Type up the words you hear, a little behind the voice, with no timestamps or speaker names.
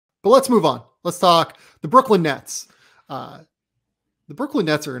But let's move on. Let's talk the Brooklyn Nets. The Brooklyn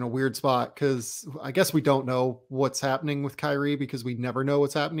Nets are in a weird spot because I guess we don't know what's happening with Kyrie because we never know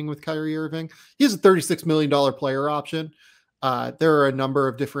what's happening with Kyrie Irving. He has a $36 million player option. There are a number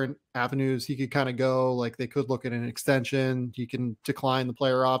of different avenues he could kind of go. Like they could look at an extension. He can decline the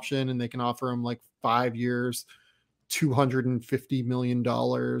player option and they can offer him like 5 years, $250 million.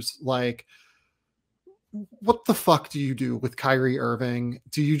 Like, what the fuck do you do with Kyrie Irving?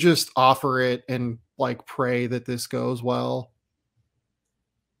 Do you just offer it and like pray that this goes well?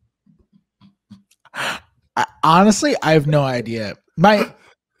 Honestly, I have no idea. I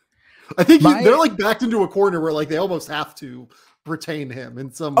think they're like backed into a corner where like they almost have to retain him in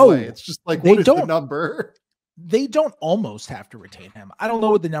some way. It's just like, what is the number? They don't almost have to retain him. I don't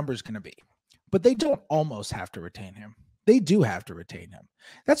know what the number is going to be, but they don't almost have to retain him. They do have to retain him.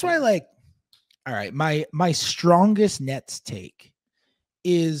 That's why, like, all right, my strongest Nets take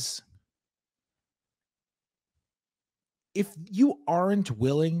is if you aren't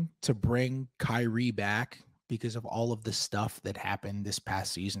willing to bring Kyrie back because of all of the stuff that happened this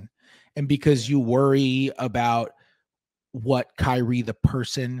past season, and because you worry about what Kyrie the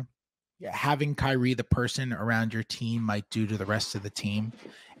person, having Kyrie the person around your team might do to the rest of the team,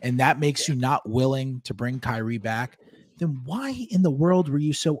 and that makes you not willing to bring Kyrie back, then why in the world were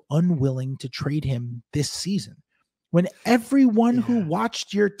you so unwilling to trade him this season when everyone who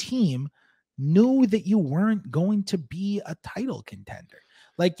watched your team knew that you weren't going to be a title contender?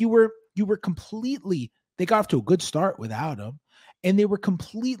 Like you were completely, they got off to a good start without him, and they were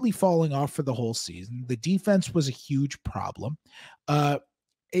completely falling off for the whole season. The defense was a huge problem.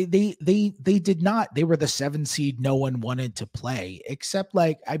 They did not, they were the 7 seed no one wanted to play, except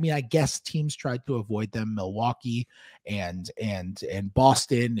like, I mean, I guess teams tried to avoid them, Milwaukee and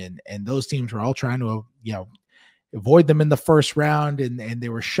Boston, and those teams were all trying to, avoid them in the first round, and they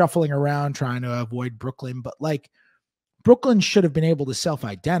were shuffling around trying to avoid Brooklyn. But like Brooklyn should have been able to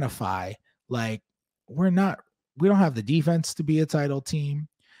self-identify, like, we don't have the defense to be a title team,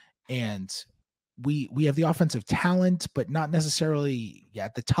 and we have the offensive talent, but not necessarily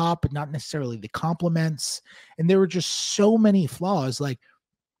at the top, but not necessarily the complements. And there were just so many flaws. Like,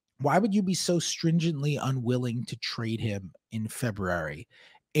 why would you be so stringently unwilling to trade him in February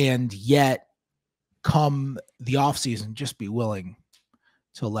and yet come the offseason just be willing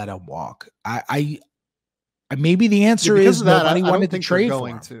to let him walk? I maybe the answer is nobody wanted to trade for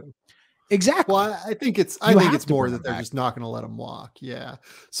him. Exactly. Well, I think it's more that they're just not going to let him walk. Yeah.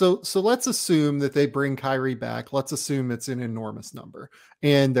 So let's assume that they bring Kyrie back. Let's assume it's an enormous number,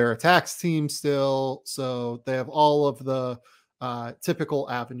 and they're a tax team still. So they have all of the typical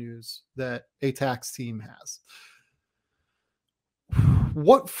avenues that a tax team has.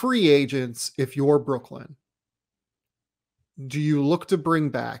 What free agents, if you're Brooklyn, do you look to bring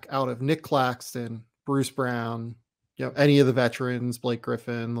back out of Nick Claxton, Bruce Brown, any of the veterans, Blake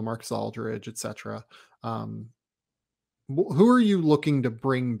Griffin, LaMarcus Aldridge, etc.? Who are you looking to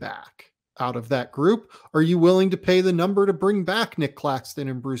bring back out of that group? Are you willing to pay the number to bring back Nick Claxton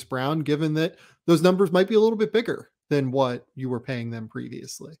and Bruce Brown, given that those numbers might be a little bit bigger than what you were paying them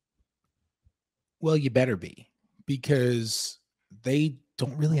previously? Well, you better be, because they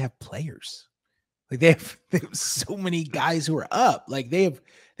don't really have players. Like they have so many guys who are up. Like they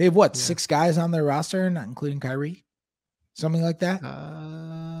have what, 6 guys on their roster, not including Kyrie? Something like that.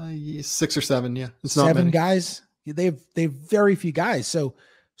 6 or 7. Yeah. It's 7 guys. They have very few guys. So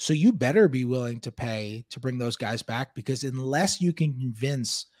you better be willing to pay to bring those guys back, because unless you can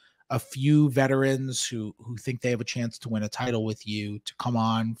convince a few veterans who think they have a chance to win a title with you to come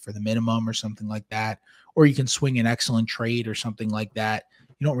on for the minimum or something like that, or you can swing an excellent trade or something like that,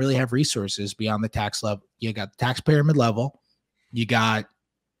 you don't really have resources beyond the tax level. You got the tax pyramid level. You got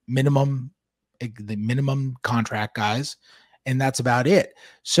the minimum contract guys, and that's about it.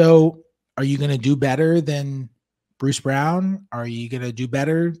 So are you going to do better than Bruce Brown? Are you going to do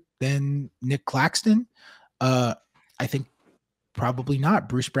better than Nick Claxton? I think probably not.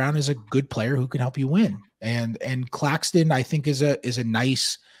 Bruce Brown is a good player who can help you win. And Claxton, I think, is a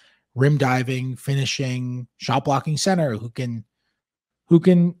nice rim diving, finishing, shot blocking center who can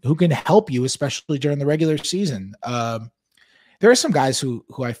help you, especially during the regular season. There are some guys who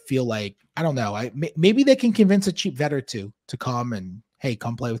I feel like, I don't know, maybe they can convince a cheap vet or two to come and, hey,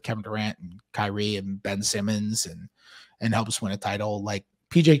 come play with Kevin Durant and Kyrie and Ben Simmons and help us win a title. Like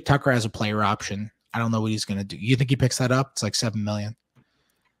PJ Tucker has a player option. I don't know what he's going to do. You think he picks that up? It's like $7 million.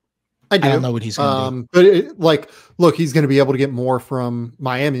 I don't know what he's going to do. But look, he's going to be able to get more from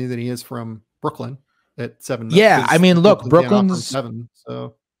Miami than he is from Brooklyn at $7 million. Yeah, I mean, look, Brooklyn's 7.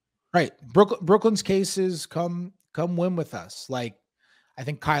 So right. Brooklyn's case is come win with us. Like, I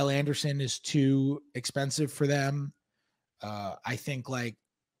think Kyle Anderson is too expensive for them. I think like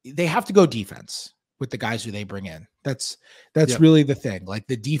they have to go defense with the guys who they bring in. That's really the thing. Like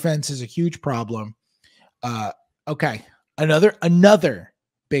the defense is a huge problem. Okay. Another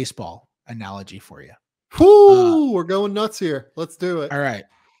baseball analogy for you. Whoo, we're going nuts here. Let's do it. All right.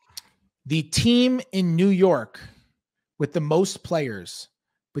 The team in New York with the most players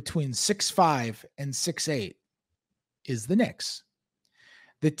between 6'5" and 6'8" is the Knicks.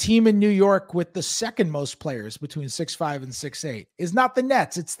 The team in New York with the second most players between 6'5" and 6'8" is not the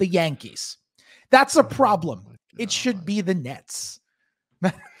Nets, it's the Yankees. That's a problem. It should be the Nets.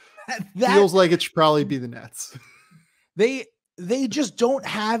 Feels like it should probably be the Nets. They just don't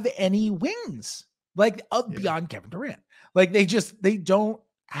have any wings, like beyond Kevin Durant. Like they don't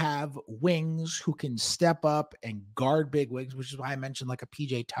have wings who can step up and guard big wings, which is why I mentioned like a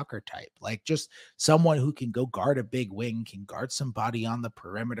PJ Tucker type, like just someone who can go guard a big wing, can guard somebody on the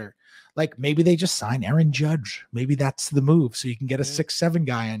perimeter. Like maybe they just sign Aaron Judge. Maybe that's the move. So you can get a 6'7"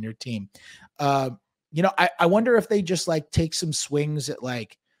 guy on your team. I wonder if they just like take some swings at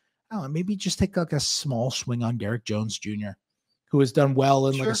like, oh, maybe just take like a small swing on Derek Jones Jr., who has done well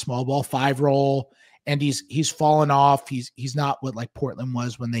in like a small ball 5 role. And he's fallen off. He's not what like Portland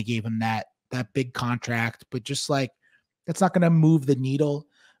was when they gave him that big contract, but just like, that's not going to move the needle.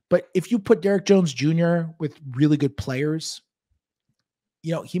 But if you put Derek Jones Jr. with really good players,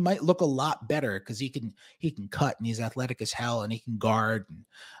 he might look a lot better because he can cut and he's athletic as hell and he can guard.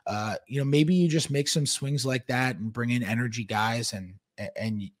 And, maybe you just make some swings like that and bring in energy guys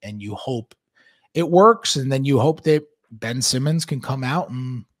and you hope it works. And then you hope that Ben Simmons can come out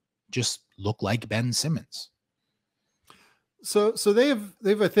and just look like Ben Simmons. So they've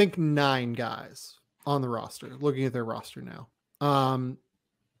I think 9 guys on the roster. Looking at their roster now,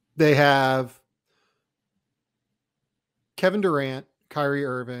 they have Kevin Durant, Kyrie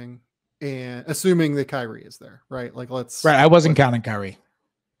Irving, and assuming that Kyrie is there, right? Like I wasn't counting Kyrie.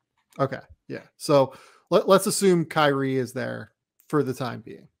 Okay, yeah. So let's assume Kyrie is there for the time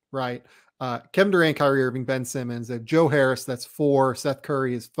being, right? Kevin Durant, Kyrie Irving, Ben Simmons. They have Joe Harris, that's 4. Seth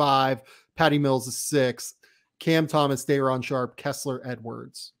Curry is 5. Patty Mills is 6. Cam Thomas, Day'Ron Sharpe, Kessler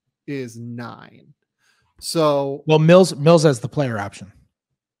Edwards is 9. So, well, Mills has the player option.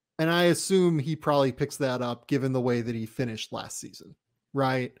 And I assume he probably picks that up given the way that he finished last season,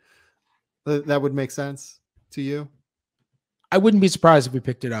 right? That would make sense to you? I wouldn't be surprised if we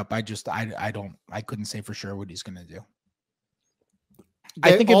picked it up. I couldn't say for sure what he's going to do.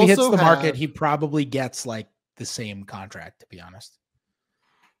 I think if he hits the market, he probably gets like the same contract, to be honest.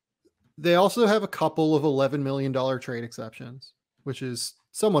 They also have a couple of $11 million trade exceptions, which is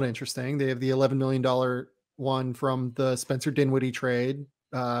somewhat interesting. They have the $11 million one from the Spencer Dinwiddie trade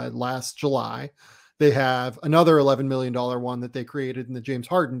last July. They have another $11 million one that they created in the James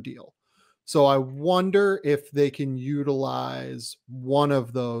Harden deal. So I wonder if they can utilize one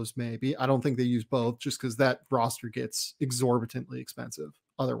of those maybe. I don't think they use both just because that roster gets exorbitantly expensive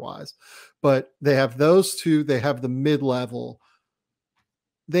otherwise. But they have those two. They have the mid-level.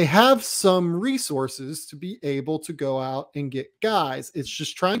 They have some resources to be able to go out and get guys. It's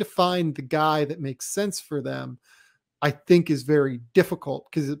just trying to find the guy that makes sense for them, I think, is very difficult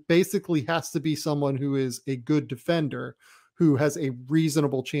because it basically has to be someone who is a good defender, who has a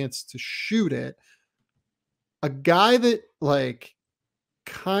reasonable chance to shoot it. A guy that like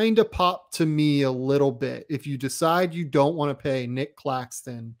kind of popped to me a little bit. If you decide you don't want to pay Nick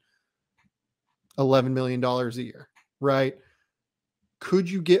Claxton $11 million a year, right? Could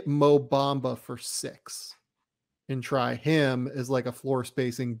you get Mo Bamba for 6 and try him as like a floor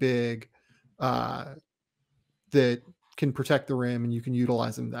spacing big that can protect the rim and you can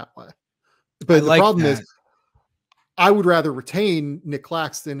utilize him that way? But the problem is I would rather retain Nick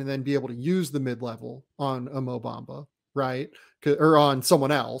Claxton and then be able to use the mid-level on a Mo Bamba, right? Or on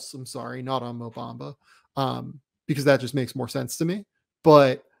someone else. I'm sorry, not on Mo Bamba, because that just makes more sense to me.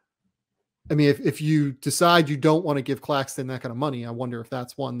 But I mean, if you decide you don't want to give Claxton that kind of money, I wonder if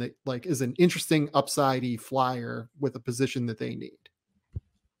that's one that like is an interesting upside-y flyer with a position that they need.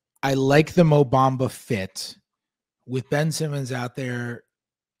 I like the Mo Bamba fit with Ben Simmons out there.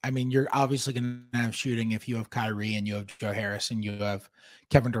 I mean, you're obviously going to have shooting if you have Kyrie and you have Joe Harris and you have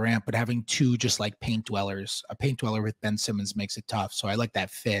Kevin Durant, but having two just like paint dwellers, a paint dweller with Ben Simmons makes it tough. So I like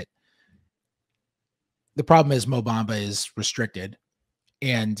that fit. The problem is Mo Bamba is restricted.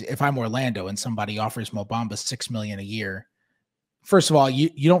 And if I'm Orlando and somebody offers Mo Bamba $6 million a year, first of all,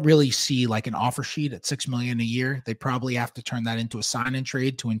 you don't really see like an offer sheet at $6 million a year. They probably have to turn that into a sign and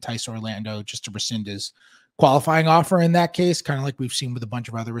trade to entice Orlando just to rescind his qualifying offer in that case, kind of like we've seen with a bunch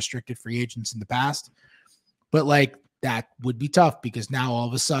of other restricted free agents in the past. But like that would be tough because now all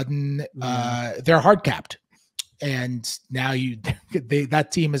of a sudden they're hard capped. And now that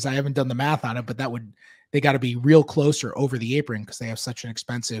team is, I haven't done the math on it, but they got to be real close or over the apron because they have such an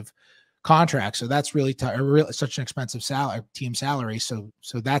expensive contract. So that's really such an expensive team salary. So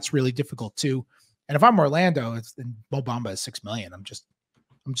that's really difficult too. And if I'm Orlando, then Mo Bamba is $6 million. I'm just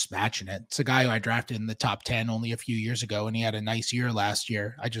matching it. It's a guy who I drafted in the top 10 only a few years ago, and he had a nice year last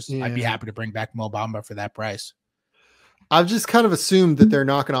year. I'd be happy to bring back Mo Bamba for that price. I've just kind of assumed that they're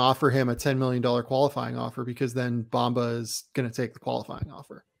not going to offer him a $10 million qualifying offer because then Bamba is going to take the qualifying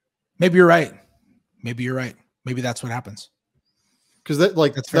offer. Maybe you're right. Maybe that's what happens. Because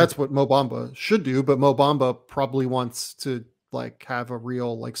that's what Mo Bamba should do, but Mo Bamba probably wants to have a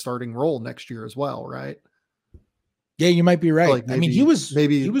real starting role next year as well, right? Yeah, you might be right. Maybe, he was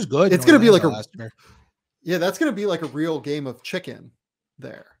good. It's going to be that's going to be like a real game of chicken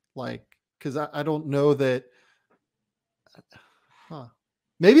there. Because I don't know that.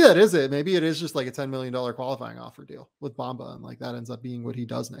 Maybe that is it. Maybe it is just like a $10 million qualifying offer deal with Bamba, and that ends up being what he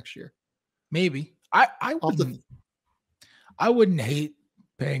does next year. Maybe I wouldn't hate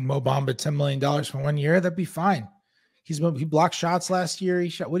paying Mo Bamba $10 million for 1 year. That'd be fine. He blocked shots last year.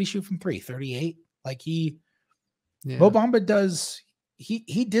 What did he shoot from 3? 38. Mo Bamba does.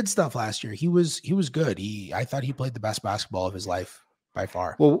 He did stuff last year. He was good. I thought he played the best basketball of his life by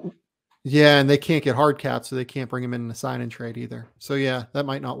far. Well, yeah, and they can't get hard cap, so they can't bring him in a sign and trade either. So yeah, that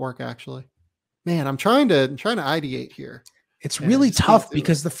might not work actually. Man, I'm trying to ideate here. It's really tough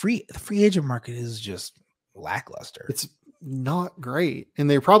because the free agent market is just lackluster. It's not great, and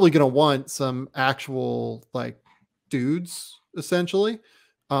they're probably going to want some actual dudes essentially.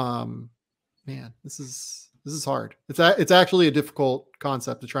 Man, this is hard. It's actually a difficult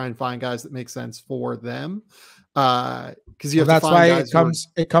concept to try and find guys that make sense for them. Because you have that's to find why guys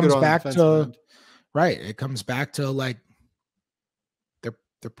it comes back to right. It comes back to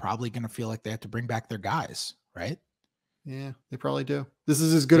they're probably going to feel like they have to bring back their guys, right? Yeah, they probably do. This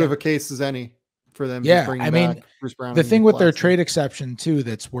is as good of a case as any for them. Yeah, I mean, Bruce Brown. The thing with their trade exception too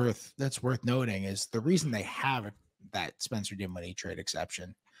that's worth noting is the reason they have that Spencer Dinwiddie trade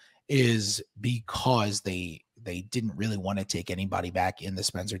exception is because they didn't really want to take anybody back in the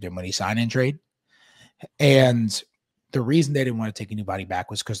Spencer Dinwiddie sign-in trade. And the reason they didn't want to take anybody back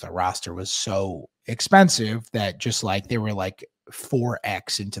was because the roster was so expensive that they were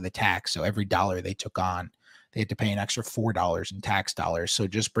 4x into the tax. So every dollar they took on, they had to pay an extra $4 in tax dollars. So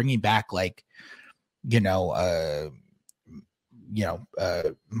just bringing back Montrezl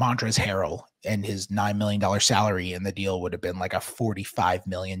Harrell and his $9 million salary in the deal would have been like a $45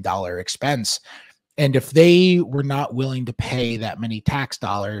 million expense. And if they were not willing to pay that many tax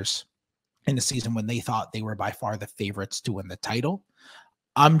dollars in a season when they thought they were by far the favorites to win the title,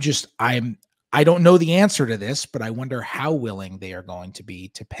 I don't know the answer to this, but I wonder how willing they are going to be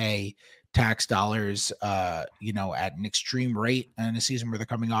to pay tax dollars, at an extreme rate in a season where they're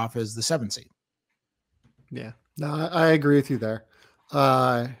coming off as the 7th seed. Yeah, no, I agree with you there.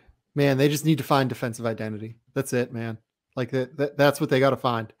 Man, they just need to find defensive identity. That's it, man. That's what they got to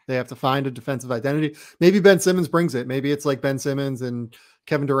find. They have to find a defensive identity. Maybe Ben Simmons brings it. Maybe it's like Ben Simmons and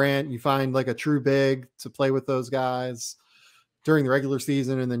Kevin Durant. You find a true big to play with those guys during the regular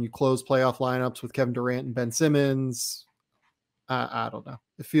season, and then you close playoff lineups with Kevin Durant and Ben Simmons. I don't know.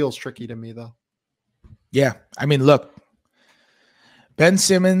 It feels tricky to me though. Yeah. I mean, look, Ben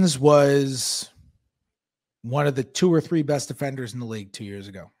Simmons was one of the 2 or 3 best defenders in the league 2 years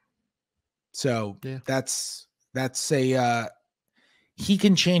ago. So yeah. That's he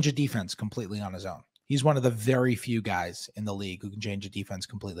can change a defense completely on his own. He's one of the very few guys in the league who can change a defense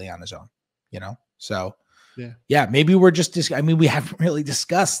completely on his own, So yeah, maybe we're just, we haven't really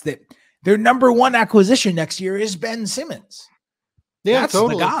discussed that their number 1 acquisition next year is Ben Simmons. Yeah, that's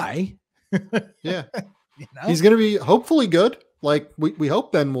totally. the guy. Yeah. He's going to be hopefully good. We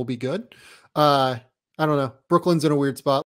hope Ben will be good. I don't know. Brooklyn's in a weird spot.